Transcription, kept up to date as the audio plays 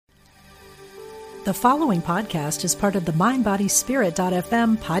The following podcast is part of the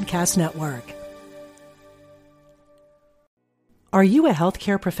MindBodySpirit.fm podcast network. Are you a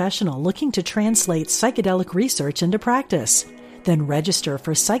healthcare professional looking to translate psychedelic research into practice? Then register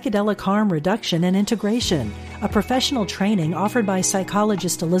for Psychedelic Harm Reduction and Integration, a professional training offered by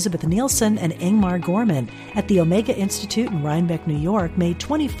psychologist Elizabeth Nielsen and Ingmar Gorman at the Omega Institute in Rhinebeck, New York, May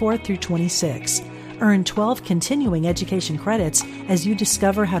 24th through 26. Earn 12 continuing education credits as you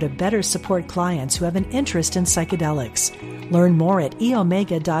discover how to better support clients who have an interest in psychedelics. Learn more at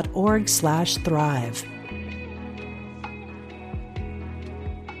eomega.org/thrive.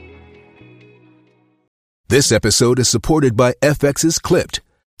 This episode is supported by FX's Clipped,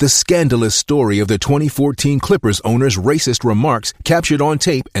 the scandalous story of the 2014 Clippers owner's racist remarks captured on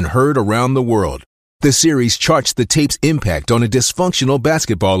tape and heard around the world. The series charts the tape's impact on a dysfunctional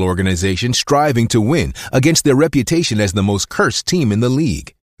basketball organization striving to win against their reputation as the most cursed team in the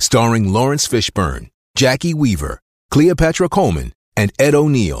league. Starring Lawrence Fishburne, Jackie Weaver, Cleopatra Coleman, and Ed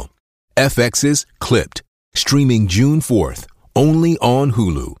O'Neill. FX's Clipped, streaming June 4th, only on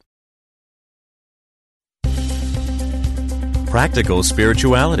Hulu. Practical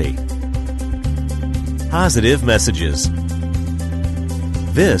spirituality. Positive messages.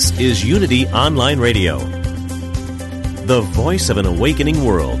 This is Unity Online Radio, the voice of an awakening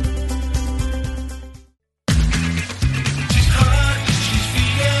world.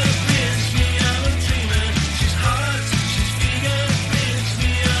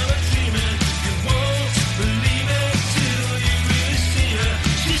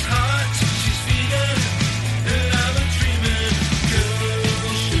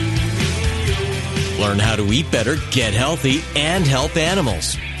 Learn how to eat better, get healthy, and help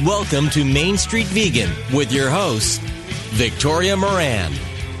animals. Welcome to Main Street Vegan with your host, Victoria Moran.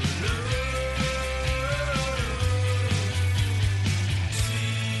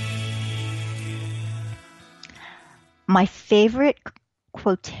 My favorite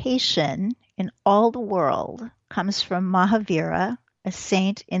quotation in all the world comes from Mahavira, a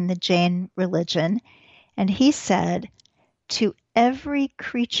saint in the Jain religion, and he said, "To every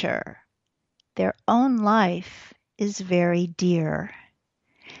creature, their own life is very dear."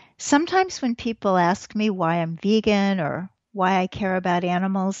 Sometimes when people ask me why I'm vegan or why I care about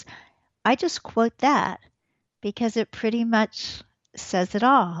animals, I just quote that because it pretty much says it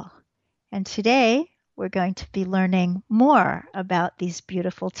all. And today we're going to be learning more about these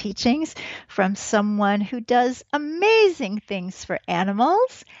beautiful teachings from someone who does amazing things for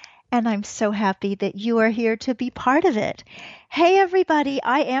animals. And I'm so happy that you are here to be part of it. Hey, everybody.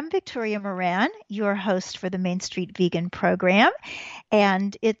 I am Victoria Moran, your host for the Main Street Vegan program.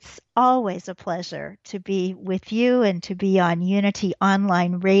 And it's always a pleasure to be with you and to be on Unity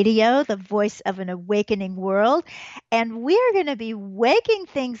Online Radio, the voice of an awakening world. And we're going to be waking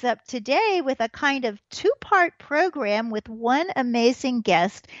things up today with a kind of two-part program with one amazing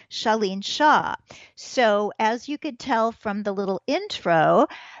guest, Chalene Shaw. So as you could tell from the little intro,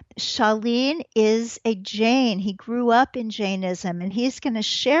 Chalene is a Jain. He grew up in Jainism, and he's going to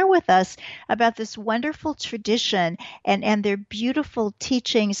share with us about this wonderful tradition and their beautiful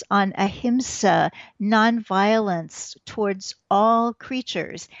teachings on ahimsa, nonviolence towards all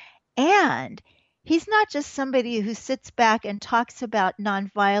creatures. And he's not just somebody who sits back and talks about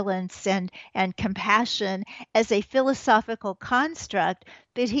nonviolence and compassion as a philosophical construct,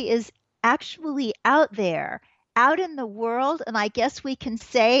 but he is actually out there, out in the world, and I guess we can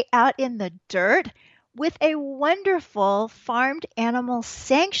say out in the dirt, with a wonderful farmed animal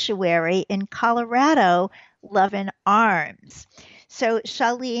sanctuary in Colorado, Lovin' Arms. So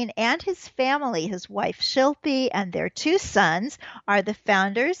Chalene and his family, his wife Shilpi and their two sons, are the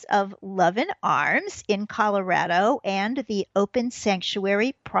founders of Lovin' Arms in Colorado and the Open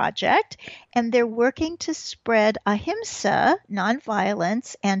Sanctuary Project, and they're working to spread ahimsa,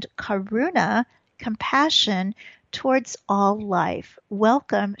 nonviolence, and karuna, compassion, towards all life.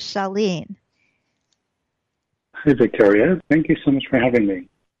 Welcome, Chalene. Hi, Victoria. Thank you so much for having me.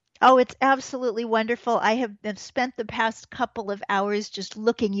 Oh, it's absolutely wonderful. I have spent the past couple of hours just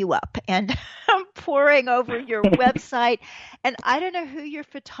looking you up and poring over your website. And I don't know who your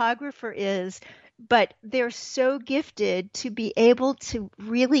photographer is, but they're so gifted to be able to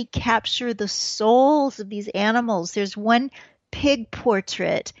really capture the souls of these animals. There's one pig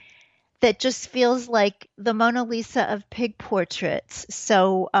portrait that just feels like the Mona Lisa of pig portraits.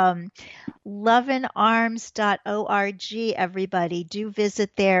 So lovinarms.org, everybody. Do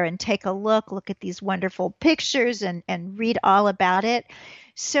visit there and take a look at these wonderful pictures and read all about it.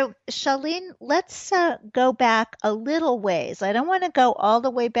 So Chalene, let's go back a little ways. I don't want to go all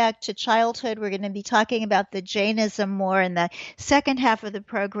the way back to childhood. We're going to be talking about the Jainism more in the second half of the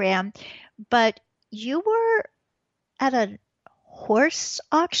program. But you were at a horse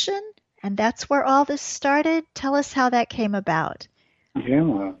auction, and that's where all this started. Tell us how that came about.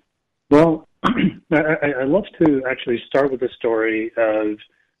 Yeah. Well, I love to actually start with the story of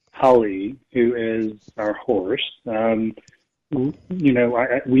Holly, who is our horse. We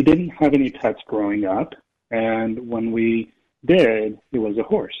didn't have any pets growing up, and when we did, it was a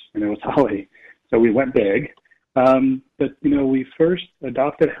horse, and it was Holly. So we went big. We first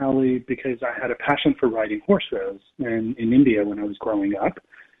adopted Holly because I had a passion for riding horses in India when I was growing up.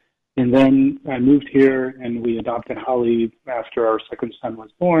 And then I moved here, and we adopted Holly after our second son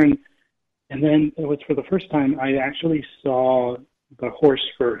was born. And then it was for the first time I actually saw the horse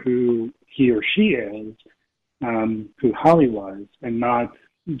for who he or she is, who Holly was, and not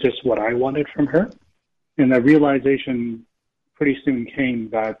just what I wanted from her. And the realization pretty soon came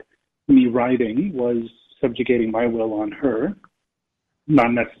that me riding was subjugating my will on her,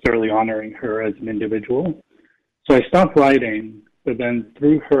 not necessarily honoring her as an individual. So I stopped riding, but then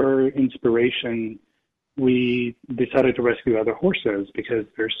through her inspiration, we decided to rescue other horses because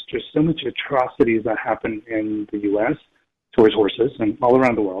there's just so much atrocities that happen in the U.S. towards horses and all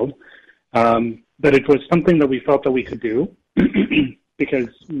around the world. But it was something that we felt that we could do because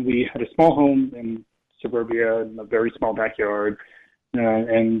we had a small home in suburbia and a very small backyard,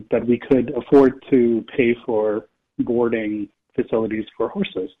 and that we could afford to pay for boarding facilities for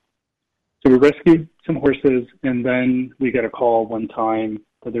horses. So we rescued some horses, and then we got a call one time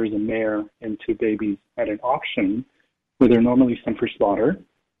that there's a mare and two babies at an auction where they're normally sent for slaughter.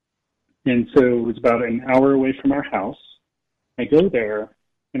 And so it was about an hour away from our house. I go there,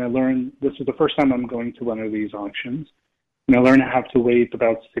 and I learned this is the first time I'm going to one of these auctions. And I learned I have to wait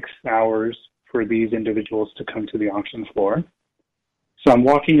about 6 hours for these individuals to come to the auction floor. So I'm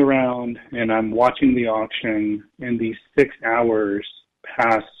walking around, and I'm watching the auction, and these 6 hours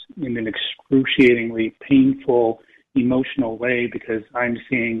pass in an excruciatingly painful, emotional way because I'm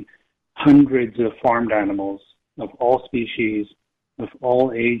seeing hundreds of farmed animals of all species, of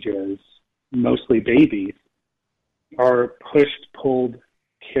all ages, mostly babies, are pushed, pulled,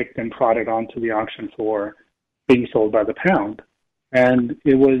 kicked, and prodded onto the auction floor, being sold by the pound. And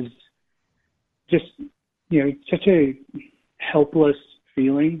it was just, such a helpless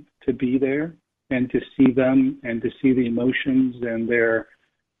feeling to be there and to see them and to see the emotions and their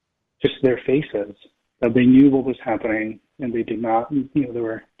faces. That they knew what was happening and they did not, they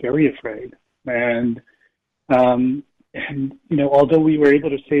were very afraid. And although we were able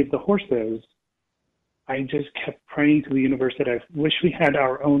to save the horses, I just kept praying to the universe that I wish we had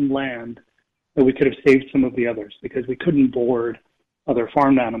our own land that we could have saved some of the others because we couldn't board other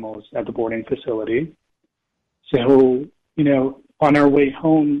farmed animals at the boarding facility. So, on our way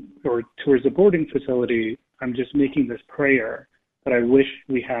home or towards the boarding facility, I'm just making this prayer that I wish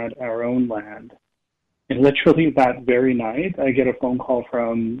we had our own land. And literally that very night, I get a phone call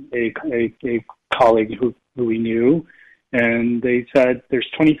from a colleague who we knew, and they said, there's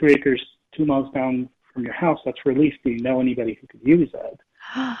 23 acres 2 miles down from your house that's for lease. Do you know anybody who could use it?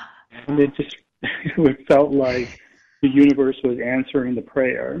 And it felt like the universe was answering the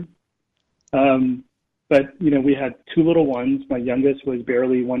prayer. But we had two little ones. My youngest was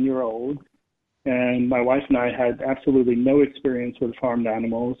barely 1 year old, and my wife and I had absolutely no experience with farmed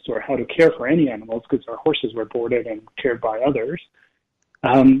animals or how to care for any animals because our horses were boarded and cared by others.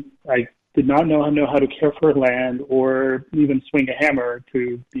 I did not know how to care for land or even swing a hammer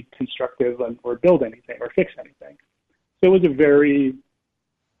to be constructive or build anything or fix anything. So it was a very,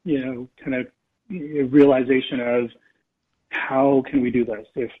 kind of realization of how can we do this?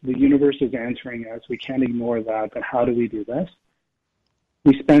 If the universe is answering us, we can't ignore that, but how do we do this?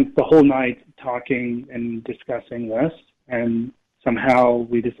 We spent the whole night talking and discussing this, and somehow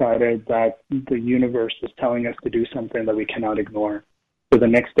we decided that the universe is telling us to do something that we cannot ignore. So the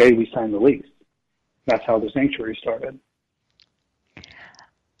next day we signed the lease. That's how the sanctuary started.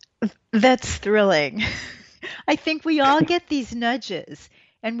 That's thrilling. I think we all get these nudges,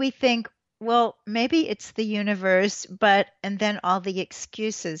 and we think, well, maybe it's the universe, and then all the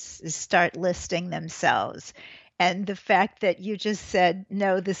excuses start listing themselves. And the fact that you just said,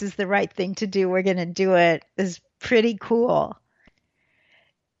 no, this is the right thing to do, we're going to do it, is pretty cool.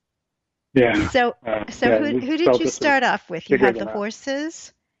 Yeah. So who did you start off with? You had the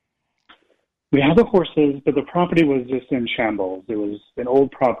horses? We had the horses, but the property was just in shambles. It was an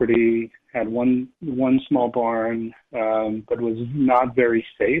old property, had one small barn, but was not very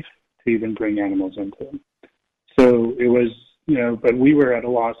safe to even bring animals into. So it was, but we were at a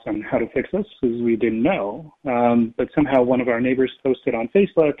loss on how to fix this because we didn't know. But somehow one of our neighbors posted on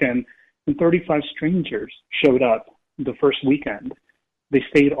Facebook, and 35 strangers showed up the first weekend. They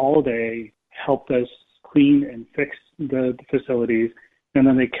stayed all day, helped us clean and fix the facilities, and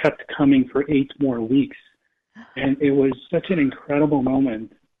then they kept coming for 8 more weeks. And it was such an incredible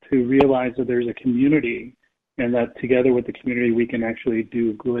moment to realize that there's a community, and that together with the community we can actually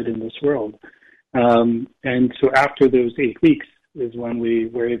do good in this world. And so after those 8 weeks is when we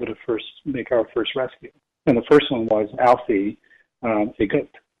were able to first make our first rescue. And the first one was Alfie, a goat.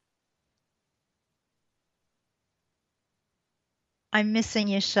 I'm missing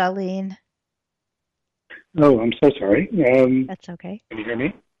you, Charlene. Oh, I'm so sorry. That's okay. Can you hear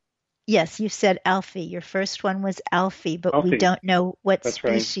me? Yes, you said Alfie. Your first one was Alfie, but Alfie. we don't know what That's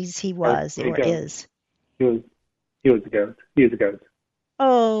right. species he was or goat. is. He was a goat. He is a goat.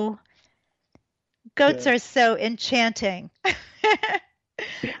 Oh, goats Yeah. are so enchanting.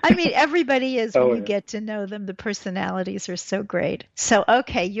 I mean, everybody is when Oh, you yeah. get to know them. The personalities are so great. So,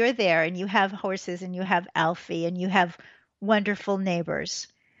 okay, you're there and you have horses and you have Alfie and you have wonderful neighbors.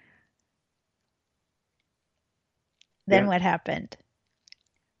 Then Yeah. what happened?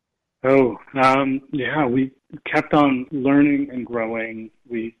 Oh, yeah, we kept on learning and growing.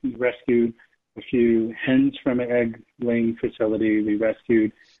 We rescued a few hens from an egg-laying facility. We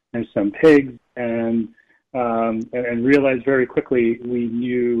rescued some pigs, and realized very quickly we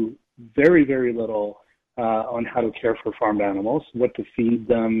knew very, very little on how to care for farmed animals, what to feed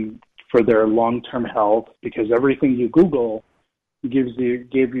them for their long-term health, because everything you Google gave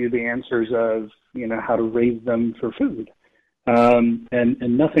you the answers of, how to raise them for food. And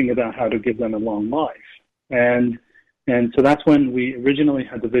nothing about how to give them a long life. And so that's when we originally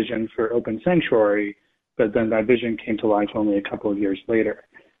had the vision for Open Sanctuary, but then that vision came to life only a couple of years later.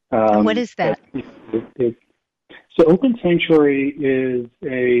 And what is that? So Open Sanctuary is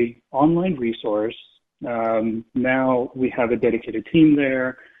a online resource. Now we have a dedicated team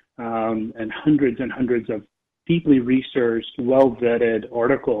there, and hundreds of deeply researched, well-vetted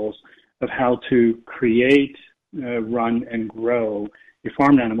articles of how to create, run, and grow a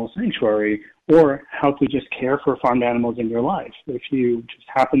farmed animal sanctuary, or how to just care for farmed animals in your life. If you just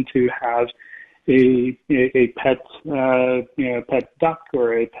happen to have a pet, pet duck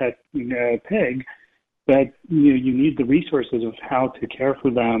or a pet pig, that you need the resources of how to care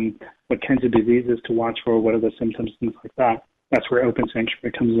for them, what kinds of diseases to watch for, what are the symptoms, things like that. That's where Open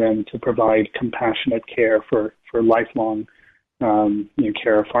Sanctuary comes in to provide compassionate care for lifelong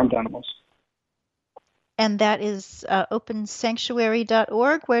care of farmed animals. And that is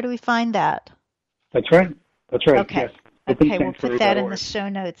opensanctuary.org. Where do we find that? That's right. Okay. Yes. Okay, we'll put that in the opensanctuary.org. show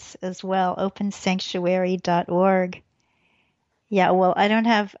notes as well, opensanctuary.org. Yeah, well, I don't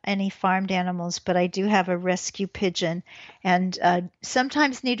have any farmed animals, but I do have a rescue pigeon, and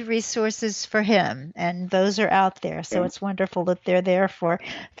sometimes need resources for him, and those are out there. So it's wonderful that they're there for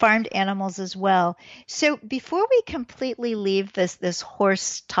farmed animals as well. So before we completely leave this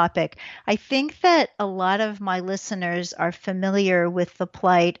horse topic, I think that a lot of my listeners are familiar with the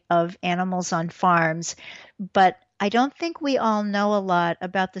plight of animals on farms, but I don't think we all know a lot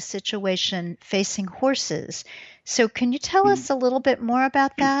about the situation facing horses. So can you tell us a little bit more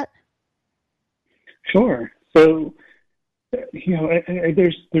about that? Sure. So,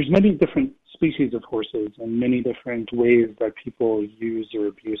 there's many different species of horses and many different ways that people use or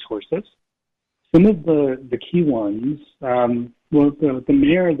abuse horses. Some of the key ones, the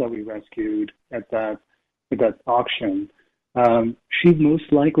mare that we rescued at that auction, she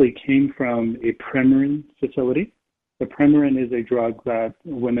most likely came from a Premarin facility. The Premarin is a drug that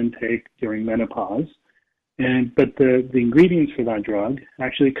women take during menopause. But the ingredients for that drug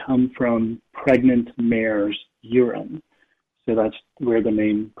actually come from pregnant mares' urine. So that's where the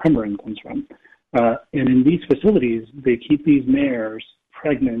name Premarin comes from. And in these facilities, they keep these mares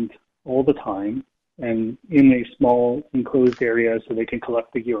pregnant all the time and in a small enclosed area so they can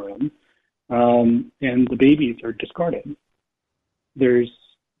collect the urine. And the babies are discarded.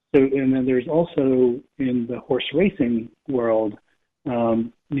 And then there's also in the horse racing world,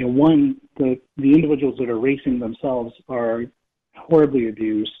 the individuals that are racing themselves are horribly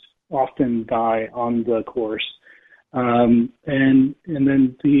abused, often die on the course, and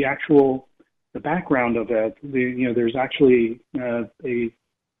then the background of it, there's actually a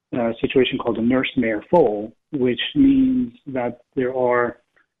situation called a nurse mare foal, which means that there are,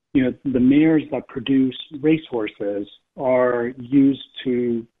 the mares that produce racehorses are used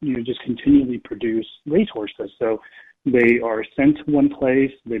to just continually produce racehorses. So they are sent to one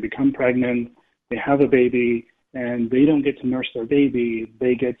place, they become pregnant, they have a baby, and they don't get to nurse their baby.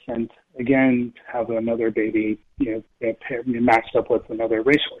 They get sent again to have another baby, matched up with another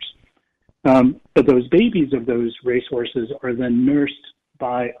racehorse. But those babies of those racehorses are then nursed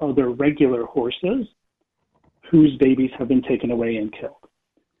by other regular horses whose babies have been taken away and killed.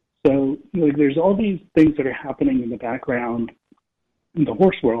 So like there's all these things that are happening in the background in the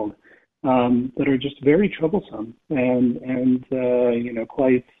horse world that are just very troublesome and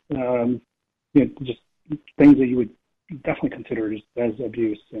quite just things that you would definitely consider as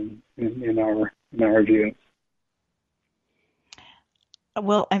abuse in our view.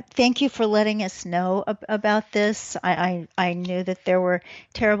 Well, thank you for letting us know about this. I knew that there were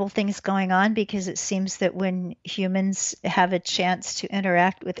terrible things going on because it seems that when humans have a chance to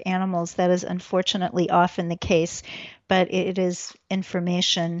interact with animals, that is unfortunately often the case, but it is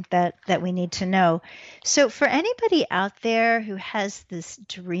information that we need to know. So for anybody out there who has this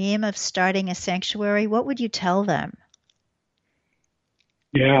dream of starting a sanctuary, what would you tell them?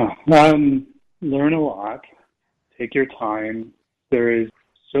 Yeah, learn a lot, take your time. There is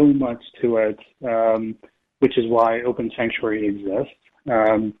so much to it, which is why Open Sanctuary exists.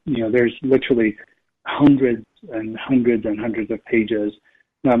 There's literally hundreds and hundreds and hundreds of pages.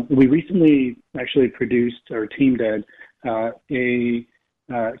 We recently actually produced, our team did, a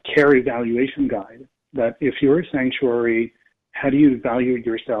care evaluation guide that if you're a sanctuary, how do you evaluate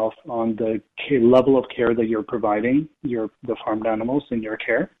yourself on the level of care that you're providing the farmed animals in your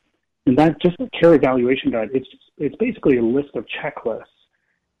care? And that just a care evaluation guide, it's basically a list of checklists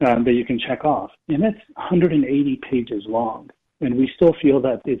that you can check off. And it's 180 pages long. And we still feel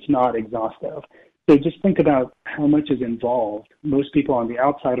that it's not exhaustive. So just think about how much is involved. Most people on the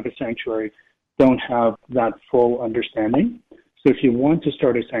outside of a sanctuary don't have that full understanding. So if you want to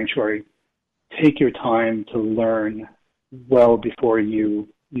start a sanctuary, take your time to learn well before you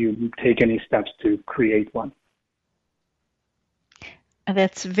take any steps to create one.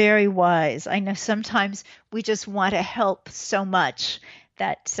 That's very wise. I know sometimes we just want to help so much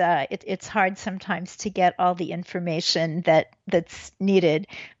that it's hard sometimes to get all the information that's needed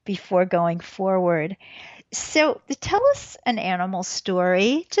before going forward. So tell us an animal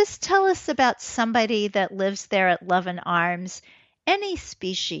story. Just tell us about somebody that lives there at Love and Arms, any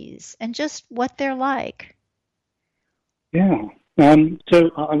species, and just what they're like. Yeah. So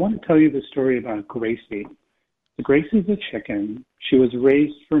I want to tell you the story about Gracie. So Gracie's a chicken. She was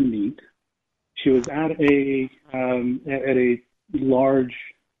raised for meat. She was at a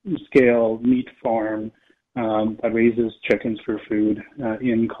large-scale meat farm that raises chickens for food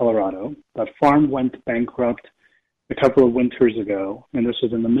in Colorado. That farm went bankrupt a couple of winters ago, and this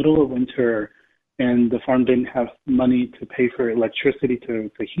was in the middle of winter, and the farm didn't have money to pay for electricity to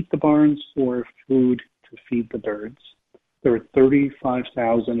heat the barns or food to feed the birds. There were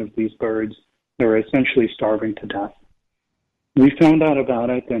 35,000 of these birds that were essentially starving to death. We found out about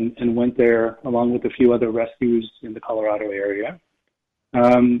it and went there along with a few other rescues in the Colorado area.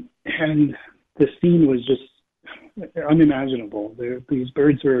 And the scene was just unimaginable. These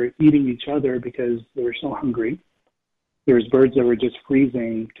birds were eating each other because they were so hungry. There was birds that were just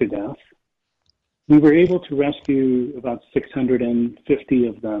freezing to death. We were able to rescue about 650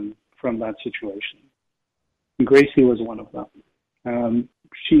 of them from that situation. And Gracie was one of them.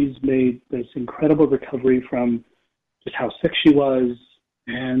 She's made this incredible recovery from just how sick she was.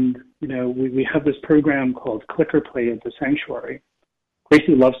 And, we have this program called Clicker Play at the Sanctuary.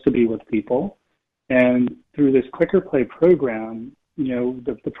 Gracie loves to be with people. And through this Clicker Play program,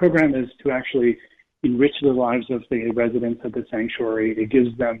 the program is to actually enrich the lives of the residents of the sanctuary. It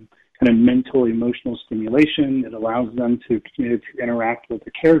gives them kind of mental, emotional stimulation. It allows them to interact with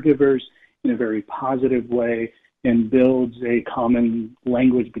the caregivers in a very positive way and builds a common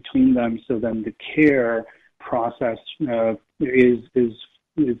language between them so then the care process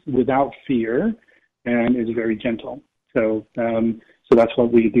is without fear and is very gentle. So that's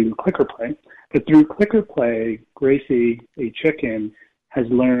what we do in Clicker Play. But through Clicker Play, Gracie, a chicken, has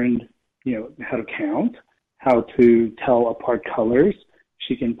learned, how to count, how to tell apart colors.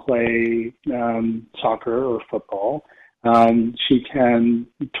 She can play soccer or football. She can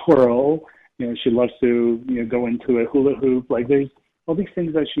twirl. She loves to go into a hula hoop. Like there's all these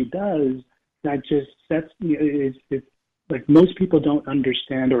things that she does that just sets. It's like most people don't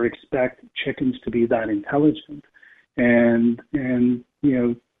understand or expect chickens to be that intelligent, and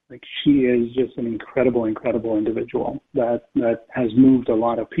like she is just an incredible individual that has moved a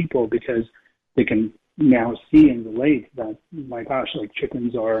lot of people because they can now see and relate that, my gosh, like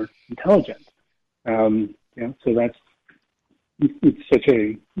chickens are intelligent. So it's such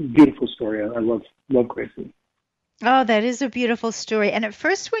a beautiful story. I love Gracie. Oh, that is a beautiful story. And at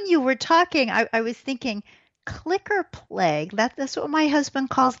first when you were talking, I was thinking Clicker Play. That's what my husband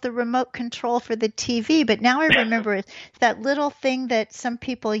calls the remote control for the TV. But now I remember it's that little thing that some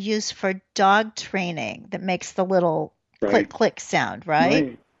people use for dog training that makes the little click click sound,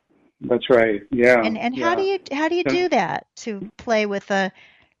 right? That's right. Yeah. And how do you do that to play with a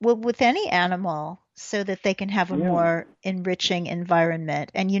Well, with any animal, so that they can have a more enriching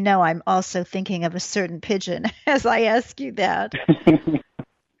environment. And I'm also thinking of a certain pigeon as I ask you that.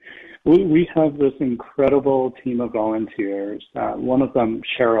 We have this incredible team of volunteers. One of them,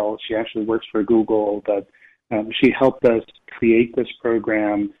 Cheryl, she actually works for Google, but she helped us create this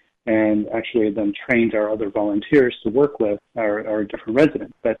program and actually then trained our other volunteers to work with our different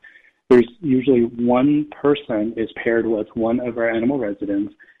residents. But there's usually one person is paired with one of our animal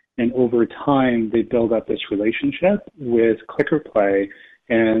residents, and over time they build up this relationship with clicker play,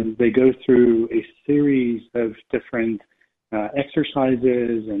 and they go through a series of different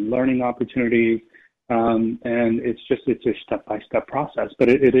exercises and learning opportunities, and it's a step-by-step process. But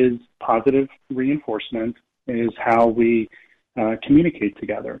it is positive reinforcement is how we communicate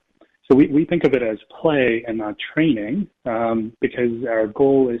together. So we think of it as play and not training, because our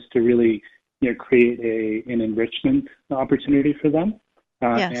goal is to really create an enrichment opportunity for them,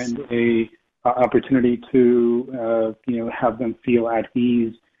 and a opportunity to have them feel at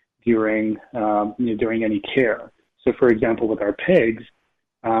ease during any care. So, for example, with our pigs,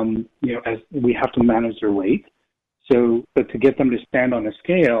 as we have to manage their weight. But to get them to stand on a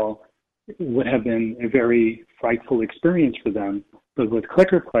scale would have been a very frightful experience for them. But with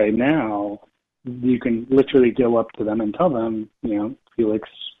clicker play now, you can literally go up to them and tell them, Felix,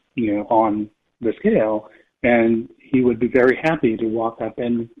 on the scale, and he would be very happy to walk up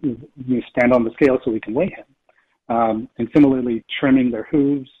and stand on the scale so we can weigh him. And similarly, trimming their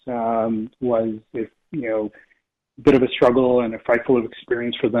hooves was, a bit of a struggle and a frightful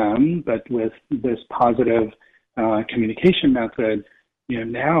experience for them, but with this positive communication method,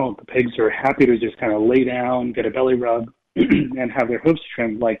 now the pigs are happy to just kind of lay down, get a belly rub, and have their hooves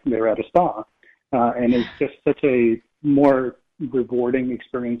trimmed like they're at a spa. And it's just such a more rewarding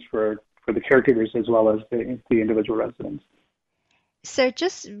experience for the caregivers as well as the individual residents. So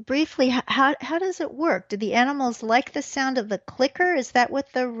just briefly, how does it work? Do the animals like the sound of the clicker? Is that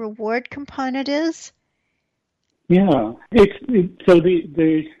what the reward component is? Yeah,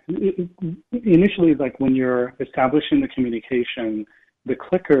 initially, like when you're establishing the communication, the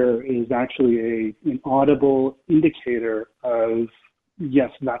clicker is actually an audible indicator of,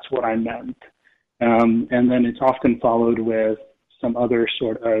 yes, that's what I meant. And then it's often followed with some other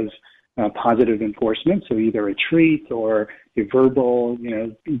sort of positive enforcement, so either a treat or a verbal,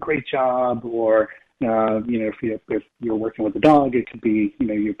 great job, or if you're working with a dog, it could be,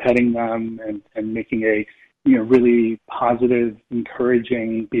 you're petting them and making a really positive,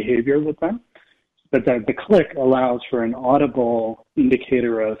 encouraging behavior with them. But the click allows for an audible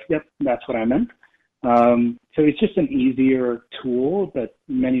indicator of, yep, that's what I meant. So it's just an easier tool that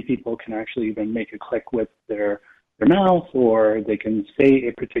many people can actually even make a click with their mouth, or they can say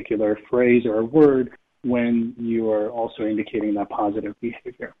a particular phrase or a word when you are also indicating that positive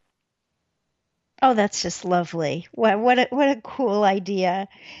behavior. Oh, that's just lovely. What a cool idea.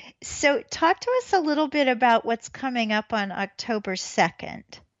 So talk to us a little bit about what's coming up on October 2nd.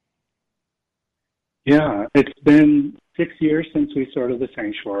 Yeah, it's been 6 years since we started the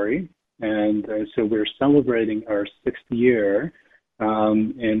sanctuary, and so we're celebrating our 6th year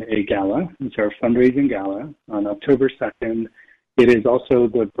in a gala. It's our fundraising gala on October 2nd. It is also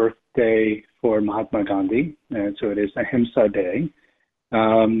the birthday for Mahatma Gandhi, and so it is Ahimsa Day.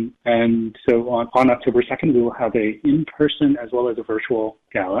 And so on October 2nd, we will have a in-person as well as a virtual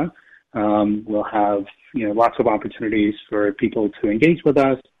gala. We'll have lots of opportunities for people to engage with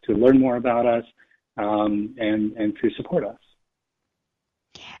us, to learn more about us, and to support us.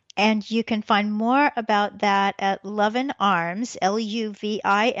 And you can find more about that at Luvin Arms,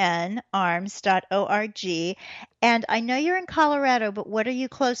 Luvin, arms.org. And I know you're in Colorado, but what are you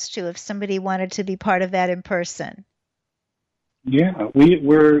close to if somebody wanted to be part of that in person? Yeah,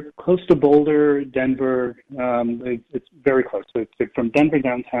 we're close to Boulder, Denver. It's very close. So from Denver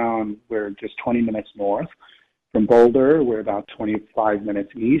downtown, we're just 20 minutes north. From Boulder, we're about 25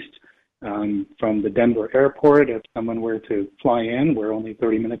 minutes east. From the Denver airport, if someone were to fly in, we're only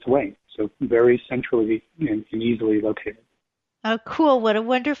 30 minutes away. So very centrally and easily located. Oh, cool. What a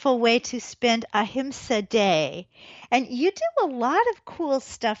wonderful way to spend Ahimsa Day. And you do a lot of cool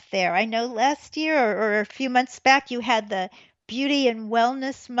stuff there. I know last year or a few months back, you had the Beauty and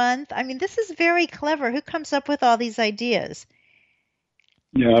Wellness Month. I mean, this is very clever. Who comes up with all these ideas?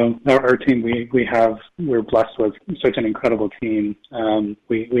 Our team, we're blessed with such an incredible team.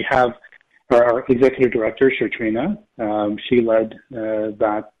 We have our executive director, Shertrina. She led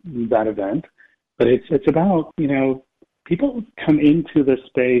that event. But it's about, people come into the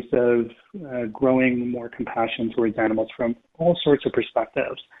space of growing more compassion towards animals from all sorts of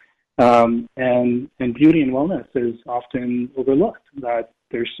perspectives. And beauty and wellness is often overlooked, that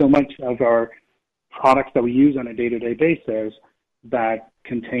there's so much of our products that we use on a day-to-day basis that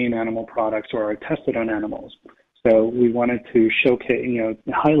contain animal products or are tested on animals. So we wanted to showcase,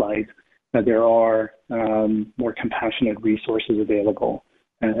 highlight that there are more compassionate resources available,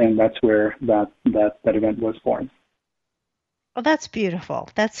 and that's where that event was born. Well, that's beautiful.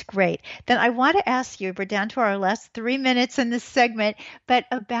 That's great. Then I want to ask you, we're down to our last 3 minutes in this segment, but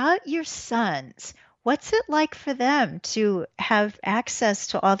about your sons. What's it like for them to have access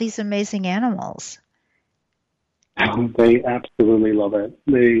to all these amazing animals? They absolutely love it.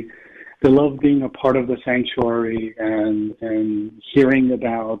 They love being a part of the sanctuary and hearing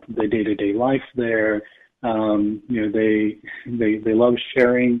about the day-to-day life there. They love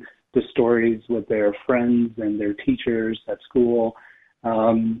sharing the stories with their friends and their teachers at school.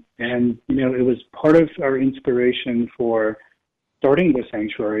 It was part of our inspiration for starting the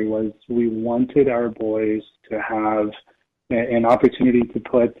sanctuary was we wanted our boys to have an opportunity to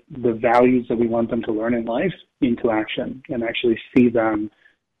put the values that we want them to learn in life into action and actually see them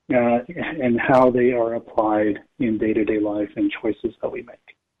and how they are applied in day-to-day life and choices that we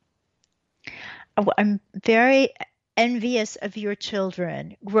make. I'm very envious of your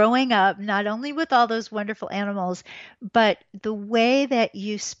children growing up, not only with all those wonderful animals, but the way that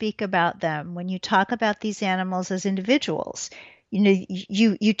you speak about them when you talk about these animals as individuals.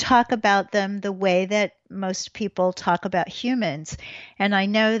 You talk about them the way that most people talk about humans. And I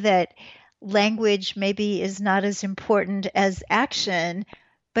know that language maybe is not as important as action,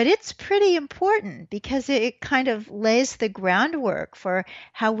 but it's pretty important because it kind of lays the groundwork for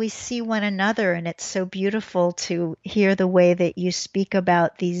how we see one another. And it's so beautiful to hear the way that you speak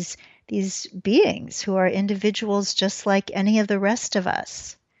about these beings who are individuals just like any of the rest of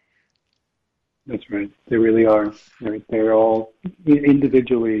us. That's right. They really are. They're all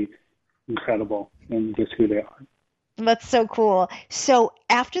individually incredible in just who they are. That's so cool. So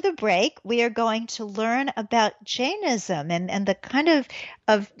after the break, we are going to learn about Jainism and the kind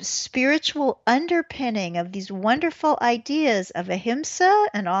of spiritual underpinning of these wonderful ideas of ahimsa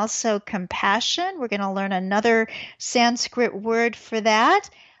and also compassion. We're going to learn another Sanskrit word for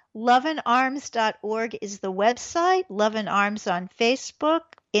that. Loveandarms.org is the website. Love and Arms on Facebook,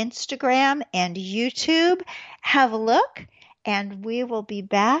 Instagram, and YouTube. Have a look. And we will be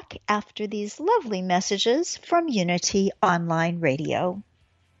back after these lovely messages from Unity Online Radio.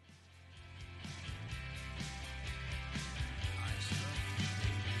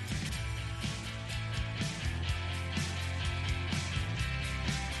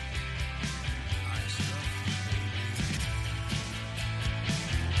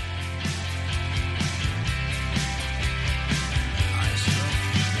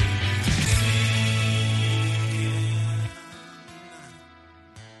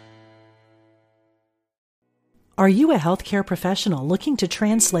 Are you a healthcare professional looking to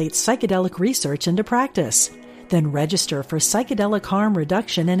translate psychedelic research into practice? Then register for Psychedelic Harm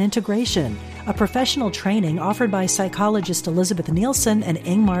Reduction and Integration, a professional training offered by psychologist Elizabeth Nielsen and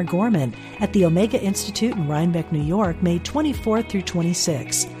Ingmar Gorman at the Omega Institute in Rhinebeck, New York, May 24th through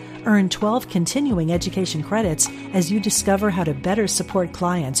 26. Earn 12 continuing education credits as you discover how to better support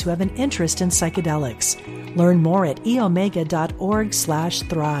clients who have an interest in psychedelics. Learn more at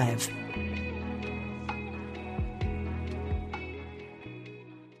eomega.org/thrive.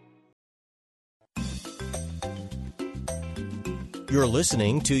 You're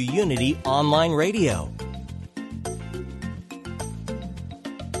listening to Unity Online Radio,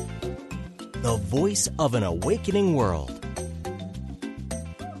 the voice of an awakening world.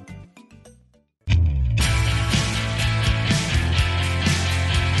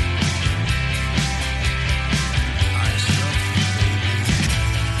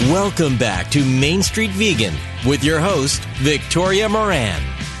 Welcome back to Main Street Vegan with your host, Victoria Moran.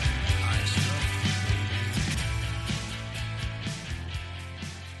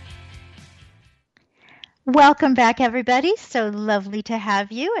 Welcome back, everybody. So lovely to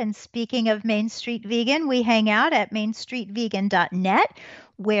have you. And speaking of Main Street Vegan, we hang out at mainstreetvegan.net,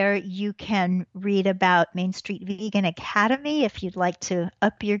 where you can read about Main Street Vegan Academy if you'd like to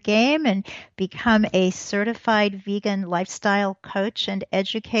up your game and become a certified vegan lifestyle coach and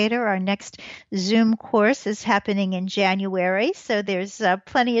educator. Our next Zoom course is happening in January, so there's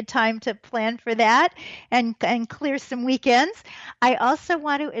plenty of time to plan for that and clear some weekends. I also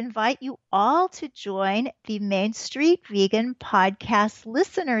want to invite you all to join the Main Street Vegan Podcast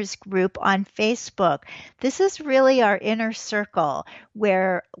Listeners Group on Facebook. This is really our inner circle where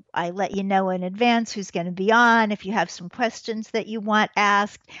where I let you know in advance who's going to be on, if you have some questions that you want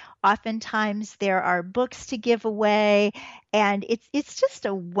asked. Oftentimes there are books to give away, and it's just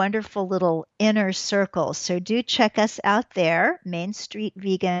a wonderful little inner circle. So do check us out there, Main Street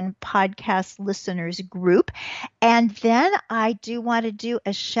Vegan Podcast Listeners Group. And then I do want to do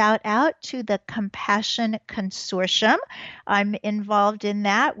a shout out to the Compassion Consortium. I'm involved in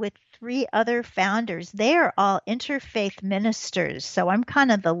that with 3 other founders. They are all interfaith ministers. So I'm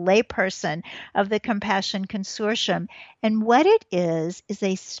kind of the layperson of the Compassion Consortium. And what it is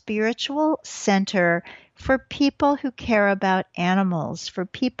a spiritual center for people who care about animals, for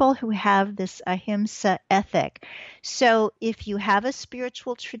people who have this ahimsa ethic. So if you have a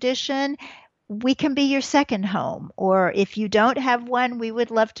spiritual tradition, we can be your second home, or if you don't have one, we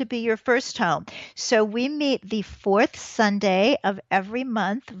would love to be your first home. So we meet the 4th Sunday of every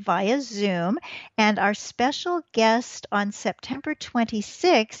month via Zoom, and our special guest on September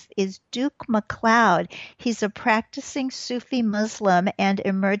 26th is Duke McLeod. He's a practicing Sufi Muslim and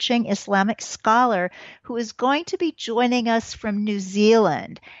emerging Islamic scholar who is going to be joining us from New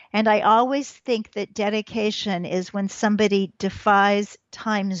Zealand. And I always think that dedication is when somebody defies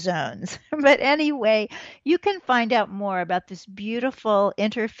time zones. But anyway, you can find out more about this beautiful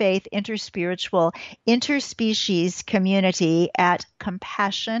interfaith, interspiritual, interspecies community at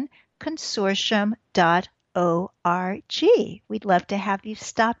compassionconsortium.org. We'd love to have you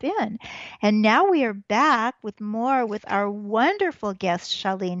stop in. And now we are back with more with our wonderful guest,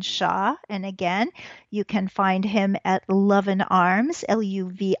 Charlene Shaw. And again, you can find him at Lovin Arms,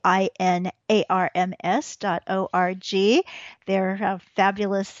 LUVINARMS.org. They're a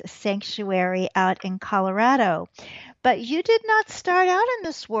fabulous sanctuary out in Colorado. But you did not start out in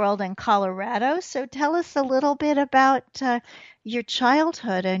this world in Colorado, so tell us a little bit about your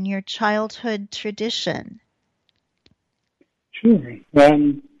childhood and your childhood tradition. Sure.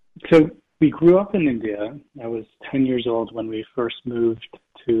 So we grew up in India. I was 10 years old when we first moved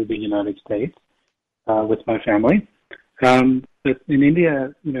to the United States with my family. But in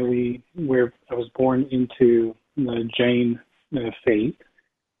India, I was born into the Jain faith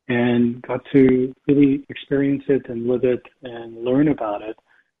and got to really experience it and live it and learn about it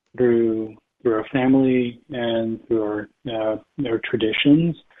through our family and through our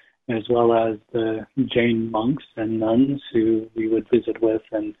traditions, as well as the Jain monks and nuns who we would visit with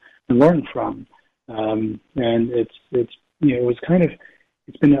and learn from. And it's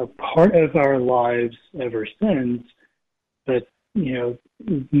been a part of our lives ever since. But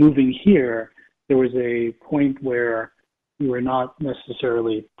moving here, there was a point where we were not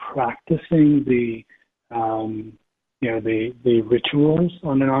necessarily practicing the rituals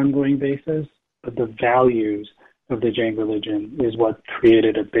on an ongoing basis, but the values of the Jain religion is what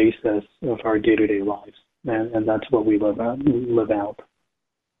created a basis of our day-to-day lives, and that's what we live out.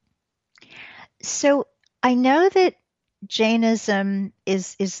 So I know that Jainism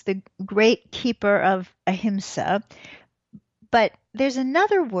is the great keeper of ahimsa, but there's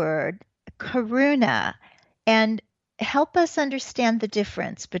another word, karuna, and help us understand the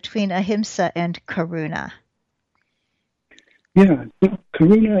difference between ahimsa and karuna. Yeah,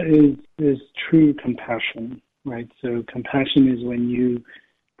 karuna is true compassion, right? So compassion is when you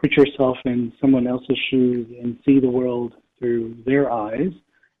put yourself in someone else's shoes and see the world through their eyes,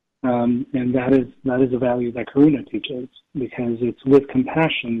 and that is a value that karuna teaches, because it's with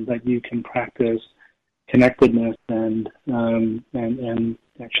compassion that you can practice connectedness and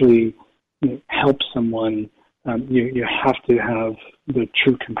actually help someone. You have to have the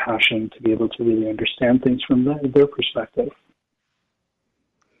true compassion to be able to really understand things from their perspective.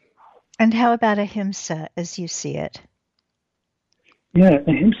 And how about ahimsa as you see it? Yeah,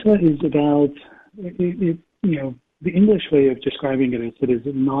 ahimsa is about, the English way of describing it is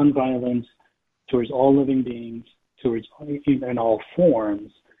nonviolence towards all living beings, in all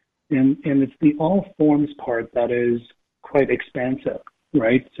forms. And it's the all forms part that is quite expansive,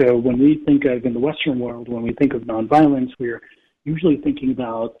 right? So when we think of, in the Western world, when we think of nonviolence, we're usually thinking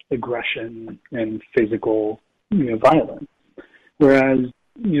about aggression and physical violence. Whereas,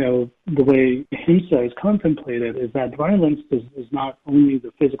 the way ahimsa is contemplated is that violence is not only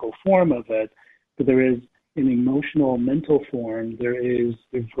the physical form of it, but there is an emotional, mental form, there is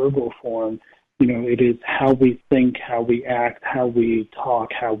a verbal form. It is how we think, how we act, how we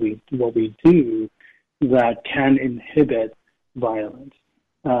talk, what we do that can inhibit violence.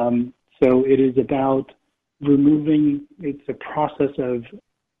 So it is about removing, it's a process of,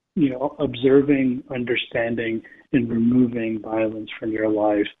 observing, understanding, and removing violence from your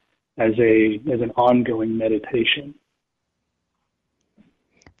life as an ongoing meditation.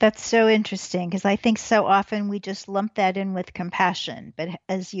 That's so interesting because I think so often we just lump that in with compassion, but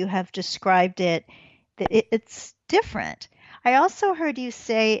as you have described it, it's different. I also heard you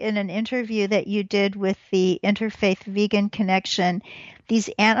say in an interview that you did with the Interfaith Vegan Connection, these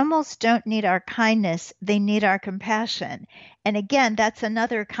animals don't need our kindness, they need our compassion. And again, that's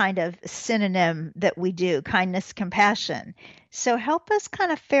another kind of synonym that we do, kindness, compassion. So help us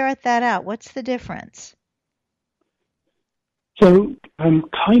kind of ferret that out. What's the difference? So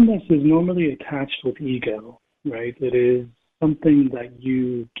kindness is normally attached with ego, right? It is something that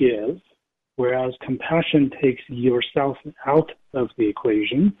you give, whereas compassion takes yourself out of the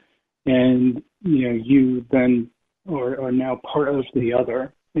equation, and you then are now part of the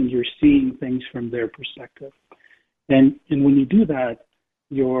other, and you're seeing things from their perspective. And when you do that,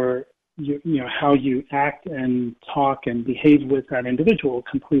 how you act and talk and behave with that individual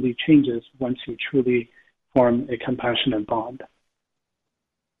completely changes once you truly form a compassionate bond.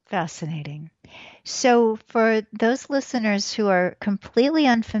 Fascinating. So for those listeners who are completely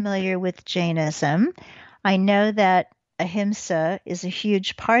unfamiliar with Jainism, I know that ahimsa is a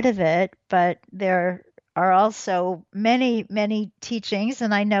huge part of it, but there are also many, many teachings,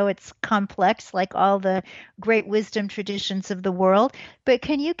 and I know it's complex like all the great wisdom traditions of the world, but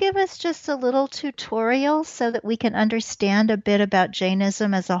can you give us just a little tutorial so that we can understand a bit about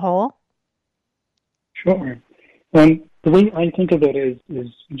Jainism as a whole? Sure. The way I think of it is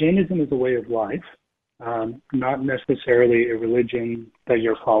Jainism is a way of life, not necessarily a religion that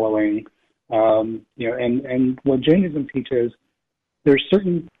you're following. And what Jainism teaches, there's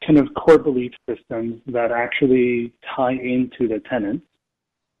certain kind of core belief systems that actually tie into the tenets.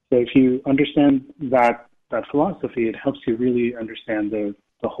 So if you understand that philosophy, it helps you really understand the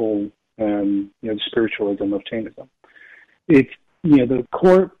whole the spiritualism of Jainism. It's the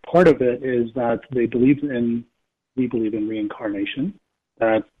core part of it is that we believe in reincarnation,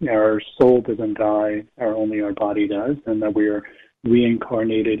 that our soul doesn't die, only our body does, and that we are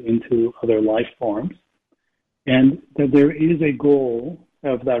reincarnated into other life forms, and that there is a goal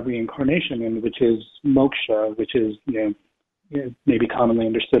of that reincarnation, and which is moksha, which is maybe commonly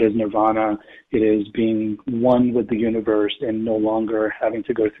understood as nirvana. It is being one with the universe and no longer having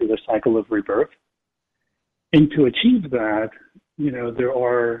to go through the cycle of rebirth. And to achieve that, there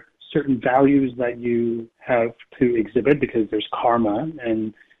are certain values that you have to exhibit because there's karma,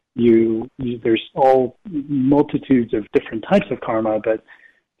 and there's all multitudes of different types of karma, but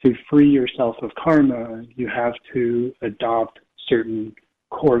to free yourself of karma, you have to adopt certain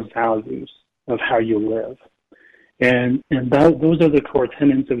core values of how you live. And those are the core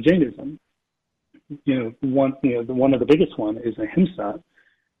tenets of Jainism. One of the biggest one is ahimsa,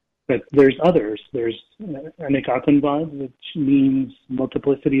 but there's others. There's anekatanvad, which means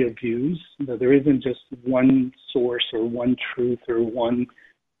multiplicity of views. That there isn't just one source or one truth or one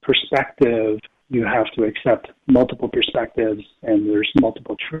perspective. You have to accept multiple perspectives, and there's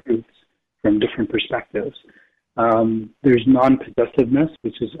multiple truths from different perspectives. There's non-possessiveness,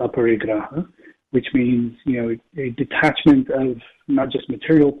 which is aparigraha, which means a detachment of not just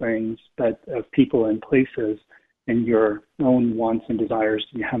material things, but of people and places, and your own wants and desires,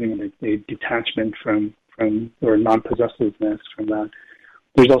 having a detachment from or non-possessiveness from that.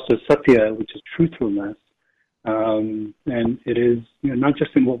 There's also satya, which is truthfulness, and it is not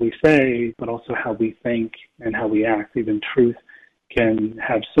just in what we say, but also how we think and how we act. Even truth can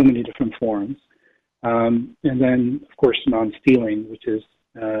have so many different forms. And then, of course, non-stealing, which is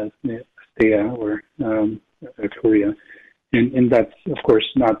steya or korea, and that's, of course,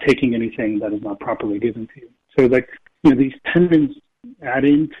 not taking anything that is not properly given to you. So, these tenets add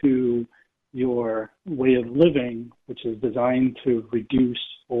into your way of living, which is designed to reduce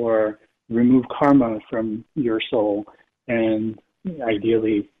or remove karma from your soul and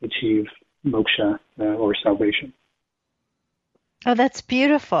ideally achieve moksha or salvation. Oh, that's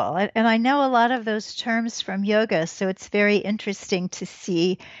beautiful. And I know a lot of those terms from yoga, so it's very interesting to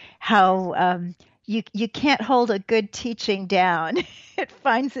see how you can't hold a good teaching down. It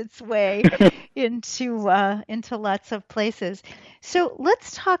finds its way into lots of places. So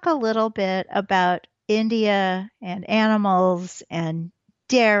let's talk a little bit about India and animals and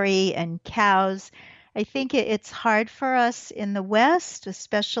dairy and cows. I think it's hard for us in the West,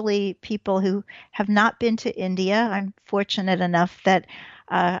 especially people who have not been to India. I'm fortunate enough that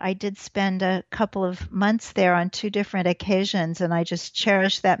I did spend a couple of months there on 2 different occasions, and I just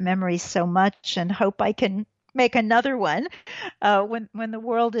cherish that memory so much and hope I can make another one when the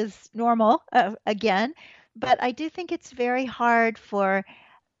world is normal again. But I do think it's very hard for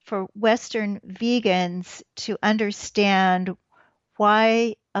Western vegans to understand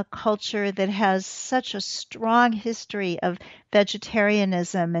why a culture that has such a strong history of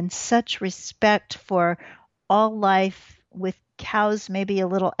vegetarianism and such respect for all life, with cows maybe a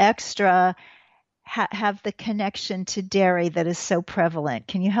little extra, have the connection to dairy that is so prevalent.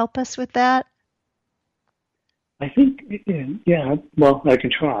 Can you help us with that? I think, yeah, well, I can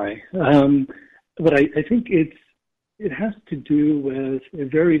try. But I think it has to do with a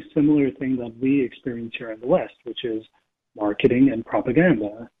very similar thing that we experience here in the West, which is marketing and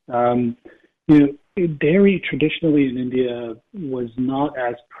propaganda. Dairy traditionally in India was not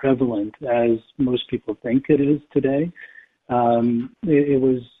as prevalent as most people think it is today. It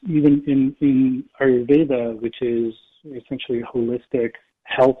was even in Ayurveda, which is essentially holistic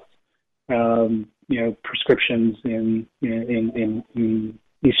health, prescriptions in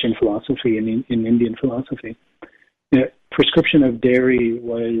Eastern philosophy and in Indian philosophy. Prescription of dairy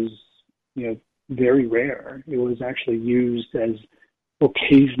was, very rare. It was actually used as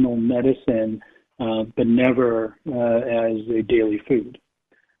occasional medicine, but never as a daily food.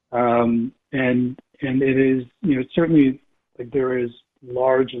 And it is, certainly there is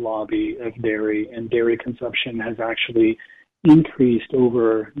large lobby of dairy, and dairy consumption has actually increased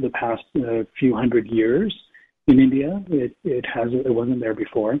over the past few hundred years in India. It wasn't there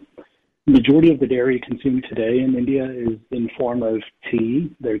before. The majority of the dairy consumed today in India is in form of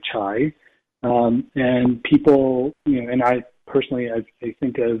tea, their chai, and people, and I personally, I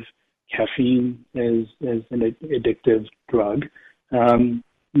think of caffeine as an addictive drug.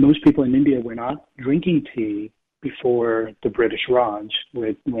 Most people in India were not drinking tea before the British Raj,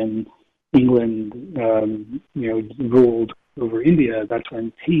 when England, ruled over India. That's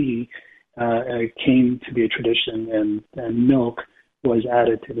when tea came to be a tradition, and milk was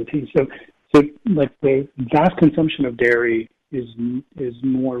added to the tea. So like the vast consumption of dairy is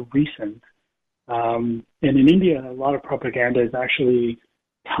more recent. And in India, a lot of propaganda is actually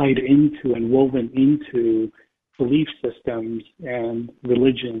tied into and woven into belief systems and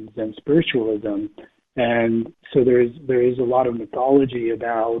religions and spiritualism. And so there is a lot of mythology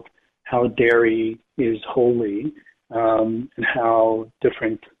about how dairy is holy, and how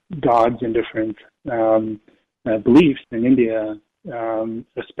different gods and different beliefs in India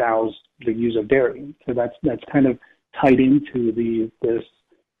espouse the use of dairy. So that's kind of tied into this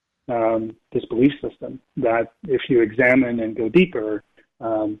belief system that, if you examine and go deeper,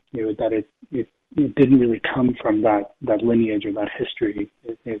 that it didn't really come from that lineage or that history.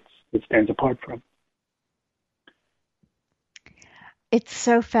 It stands apart from. It's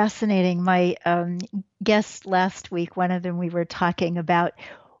so fascinating. My guest last week, one of them, we were talking about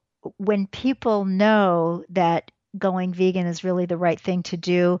when people know that going vegan is really the right thing to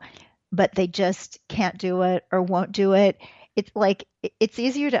do, but they just can't do it or won't do it. It's like, it's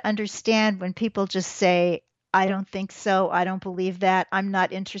easier to understand when people just say, I don't think so, I don't believe that, I'm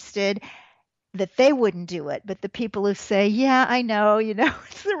not interested, that they wouldn't do it. But the people who say, yeah, I know,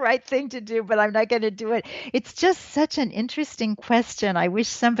 it's the right thing to do, but I'm not going to do it. It's just such an interesting question. I wish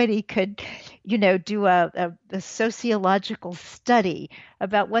somebody could, do a sociological study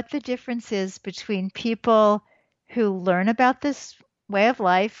about what the difference is between people who learn about this way of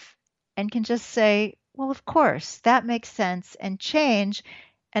life and can just say, well, of course, that makes sense, and change,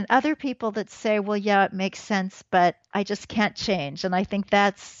 and other people that say, well, yeah, it makes sense, but I just can't change. And I think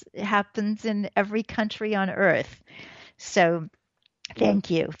that's happens in every country on earth. So thank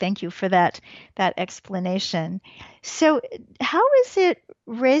you. Thank you for that explanation. So how is it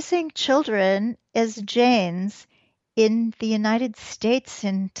raising children as Jains in the United States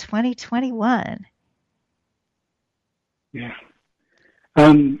in 2021? Yeah.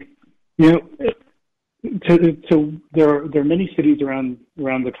 So there are many cities around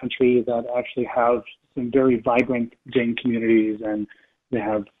the country that actually have some very vibrant Jain communities, and they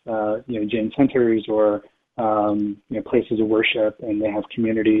have Jain centers or places of worship, and they have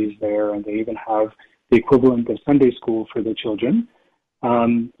communities there, and they even have the equivalent of Sunday school for the children.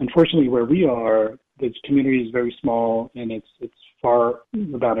 Unfortunately, where we are, the community is very small, and it's far,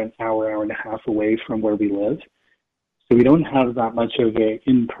 about an hour and a half away from where we live. So we don't have that much of a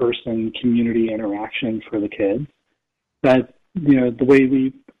in-person community interaction for the kids. But, the way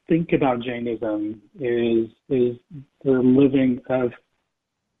we think about Jainism is the living of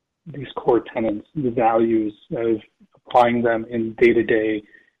these core tenets, the values of applying them in day-to-day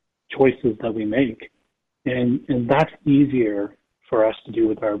choices that we make. And that's easier for us to do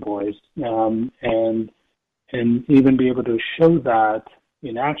with our boys, and even be able to show that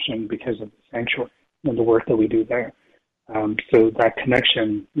in action because of the sanctuary and the work that we do there. So that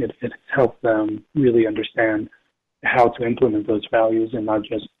connection, it helps them really understand how to implement those values and not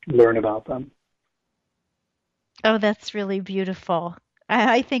just learn about them. Oh, that's really beautiful.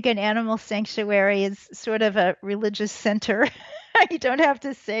 I think an animal sanctuary is sort of a religious center. You don't have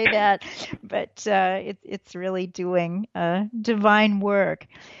to say that, but it's really doing divine work.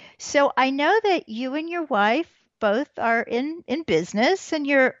 So I know that you and your wife both are in business and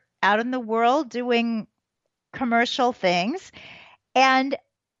you're out in the world doing commercial things. And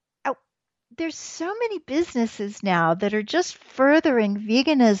uh, there's so many businesses now that are just furthering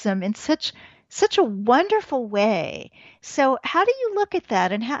veganism in such a wonderful way. So how do you look at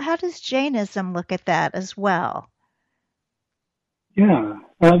that, and how does Jainism look at that as well? Yeah.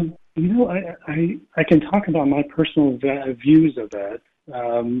 I can talk about my personal views of it.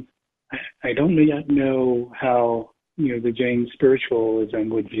 I don't yet know how the Jain spiritualism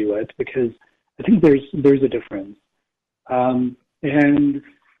would view it, because I think there's a difference. And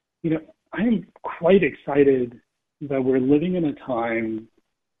I am quite excited that we're living in a time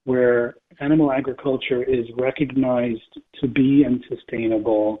where animal agriculture is recognized to be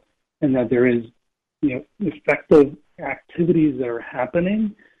unsustainable, and that there is effective activities that are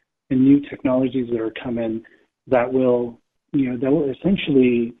happening and new technologies that are coming that will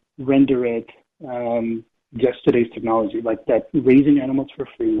essentially render it just today's technology, like that raising animals for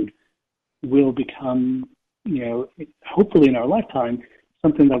food will become, hopefully in our lifetime,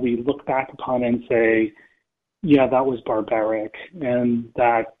 something that we look back upon and say, yeah, that was barbaric, and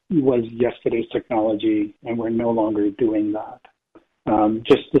that was yesterday's technology, and we're no longer doing that.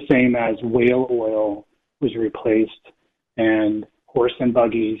 Just the same as whale oil was replaced and horse and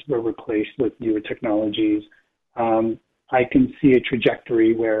buggies were replaced with newer technologies. I can see a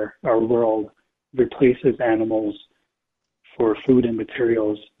trajectory where our world replaces animals for food and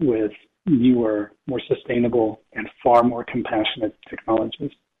materials with newer, more sustainable, and far more compassionate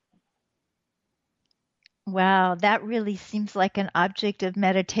technologies. Wow, that really seems like an object of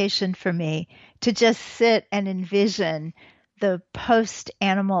meditation for me, to just sit and envision the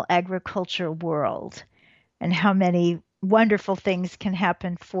post-animal agriculture world and how many wonderful things can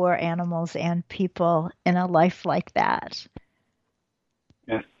happen for animals and people in a life like that.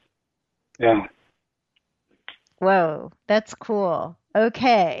 Yes. Yeah. Whoa, that's cool.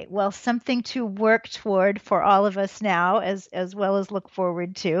 Okay, well, something to work toward for all of us now, as well as look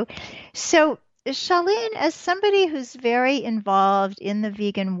forward to. So, Charlene, as somebody who's very involved in the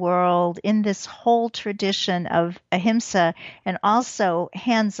vegan world, in this whole tradition of ahimsa, and also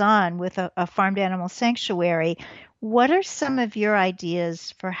hands-on with a farmed animal sanctuary, what are some of your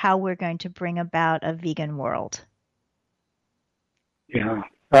ideas for how we're going to bring about a vegan world? Yeah.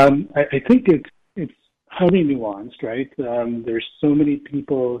 I think it's highly nuanced, right? There's so many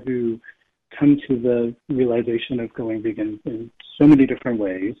people who come to the realization of going vegan in so many different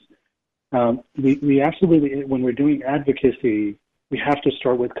ways. We absolutely, when we're doing advocacy, we have to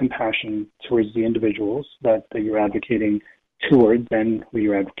start with compassion towards the individuals that you're advocating towards and who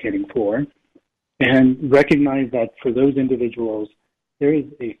you're advocating for, and recognize that for those individuals, there is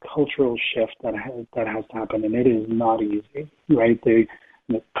a cultural shift that has to happen, and it is not easy, right?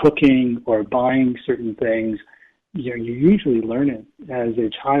 Cooking or buying certain things, you usually learn it as a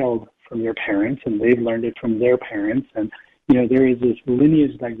child from your parents, and they've learned it from their parents, and there is this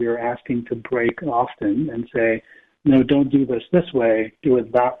lineage that you're asking to break often and say, no, don't do this way, do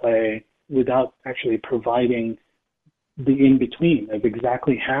it that way, without actually providing the in-between of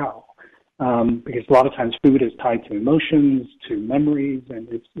exactly how. Because a lot of times food is tied to emotions, to memories, and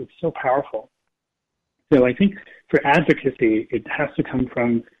it's so powerful. So I think for advocacy, it has to come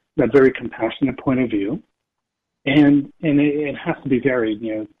from that very compassionate point of view. And it has to be varied.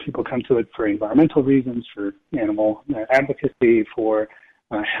 People come to it for environmental reasons, for animal advocacy, for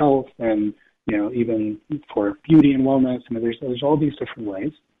health, and even for beauty and wellness. I mean, there's all these different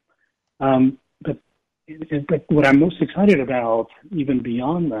ways. But what I'm most excited about, even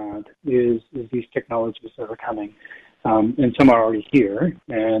beyond that, is these technologies that are coming, and some are already here.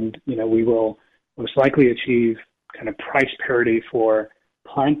 And we will most likely achieve kind of price parity for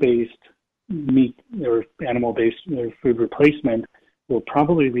plant-based meat or animal-based food replacement. Will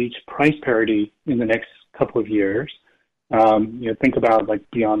probably reach price parity in the next couple of years. Think about like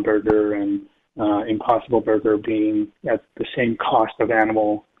Beyond Burger and Impossible Burger being at the same cost of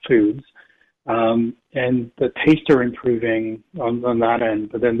animal foods. And the tastes are improving on that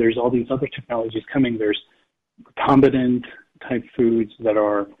end, but then there's all these other technologies coming. There's recombinant type foods that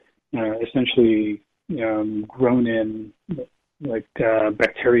are essentially grown in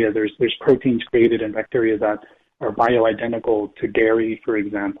bacteria. There's proteins created in bacteria that are bioidentical to dairy, for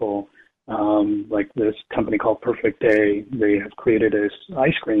example. Like this company called Perfect Day, they have created this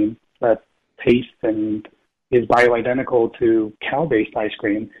ice cream that tastes and is bioidentical to cow-based ice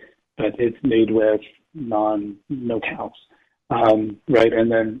cream. but it's made with no cows, right?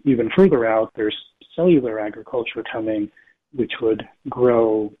 And then even further out, there's cellular agriculture coming, which would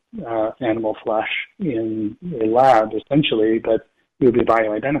grow animal flesh in a lab, essentially, but it would be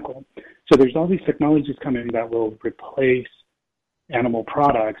bioidentical. So there's all these technologies coming that will replace animal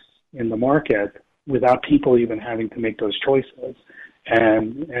products in the market without people even having to make those choices.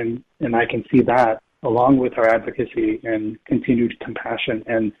 And I can see that, along with our advocacy and continued compassion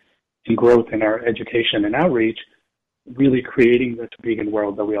and growth in our education and outreach, really creating this vegan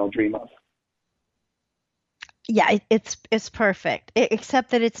world that we all dream of. Yeah, it's perfect,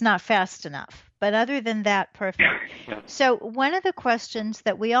 except that it's not fast enough. But other than that, perfect. Yeah. So one of the questions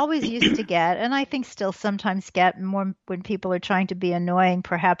that we always used to get, and I think still sometimes get more when people are trying to be annoying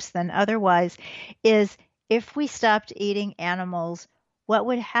perhaps than otherwise, is if we stopped eating animals, what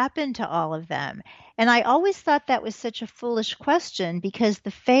would happen to all of them? And I always thought that was such a foolish question because the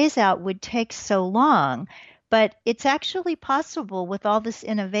phase out would take so long. But it's actually possible with all this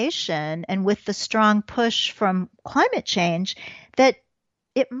innovation and with the strong push from climate change that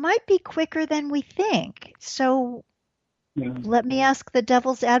it might be quicker than we think. So Let me ask the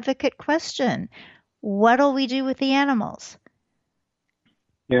devil's advocate question. What'll we do with the animals?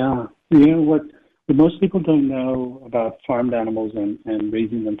 Yeah. You know, what most people don't know about farmed animals and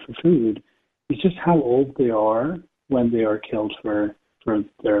raising them for food is just how old they are when they are killed for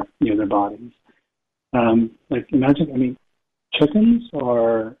their bodies. Like imagine, chickens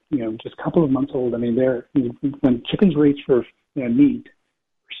are, just a couple of months old. When chickens raise for meat, they're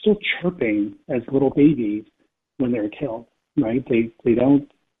still chirping as little babies when they're killed, right? They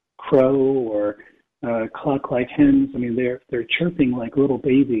don't crow or cluck like hens. They're chirping like little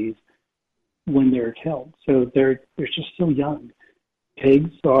babies when they're killed. So they're just so young. Pigs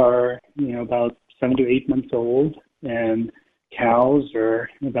are, about 7 to 8 months old, and cows are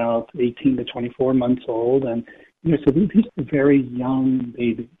about 18 to 24 months old, and so these are very young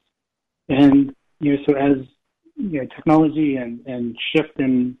babies. And so as technology and shift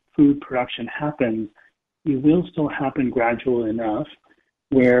in food production happens, it will still happen gradual enough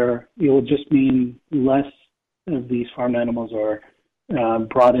where it will just mean less of these farmed animals are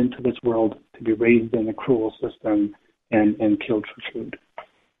brought into this world to be raised in a cruel system and killed for food.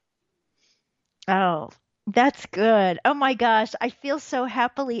 Oh, that's good. Oh my gosh, I feel so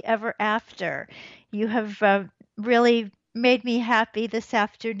happily ever after. You have really made me happy this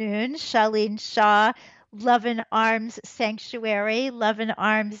afternoon. Charlene Shaw, Love and Arms Sanctuary,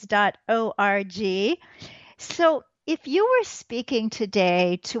 loveandarms.org. So if you were speaking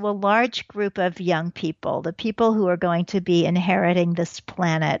today to a large group of young people, the people who are going to be inheriting this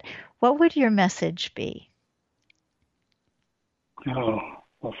planet, what would your message be? Oh,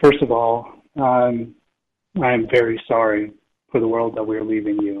 well, first of all, I'm very sorry for the world that we're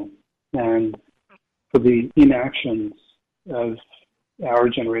leaving you and for the inactions of our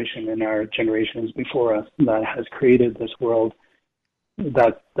generation and our generations before us that has created this world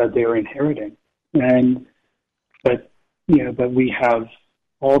that they're inheriting. But we have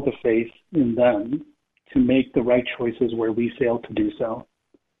all the faith in them to make the right choices where we fail to do so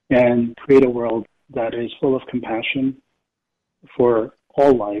and create a world that is full of compassion for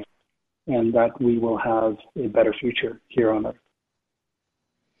all life, and that we will have a better future here on Earth.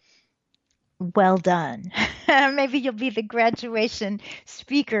 Well done. Maybe you'll be the graduation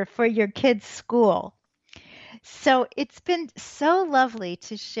speaker for your kids' school. So it's been so lovely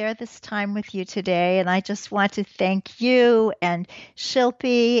to share this time with you today, and I just want to thank you and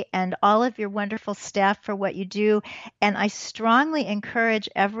Shilpi and all of your wonderful staff for what you do. And I strongly encourage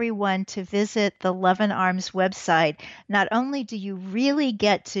everyone to visit the Love and Arms website. Not only do you really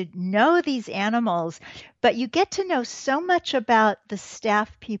get to know these animals, but you get to know so much about the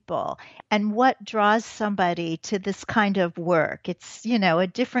staff people and what draws somebody to this kind of work. It's, a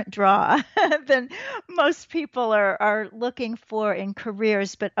different draw than most people are looking for in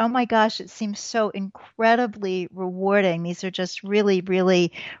careers. But oh my gosh, it seems so incredibly rewarding. These are just really,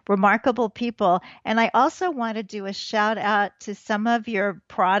 really remarkable people. And I also want to do a shout out to some of your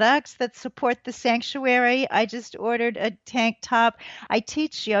products that support the sanctuary. I just ordered a tank top. I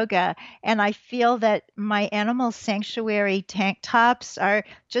teach yoga, and I feel that my animal sanctuary tank tops are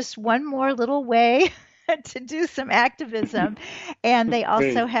just one more little way to do some activism. And they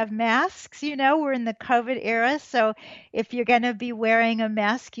also have masks. We're in the COVID era, so if you're going to be wearing a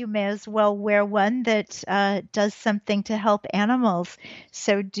mask, you may as well wear one that does something to help animals.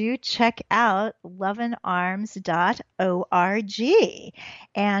 So do check out loveandarms.org.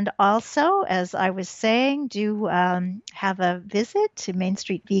 And also, as I was saying, do have a visit to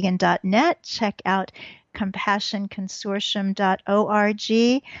mainstreetvegan.net. Check out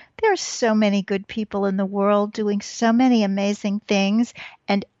compassionconsortium.org. There are so many good people in the world doing so many amazing things,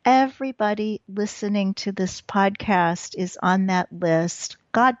 and everybody listening to this podcast is on that list.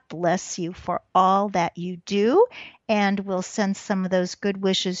 God bless you for all that you do, and we'll send some of those good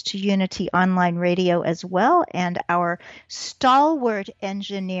wishes to Unity Online Radio as well, and our stalwart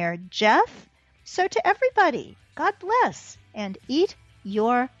engineer, Jeff. So to everybody, God bless, and eat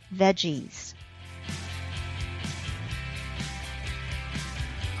your veggies.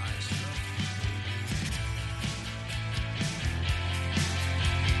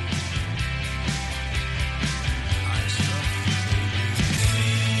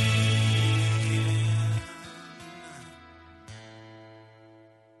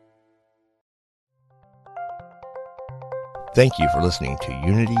 Thank you for listening to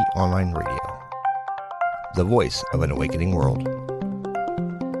Unity Online Radio, the voice of an awakening world.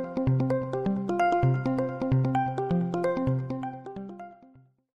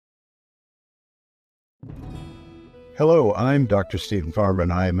 Hello, I'm Dr. Stephen Farber,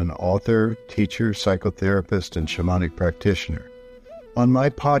 and I am an author, teacher, psychotherapist, and shamanic practitioner. On my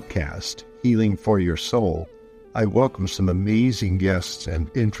podcast, Healing for Your Soul, I welcome some amazing guests and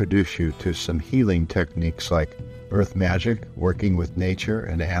introduce you to some healing techniques like earth magic, working with nature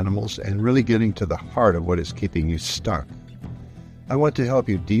and animals, and really getting to the heart of what is keeping you stuck. I want to help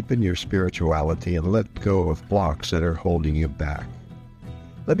you deepen your spirituality and let go of blocks that are holding you back.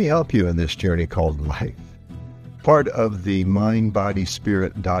 Let me help you in this journey called life. Part of the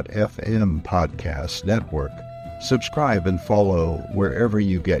mindbodyspirit.fm podcast network. Subscribe and follow wherever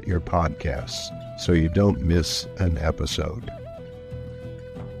you get your podcasts so you don't miss an episode.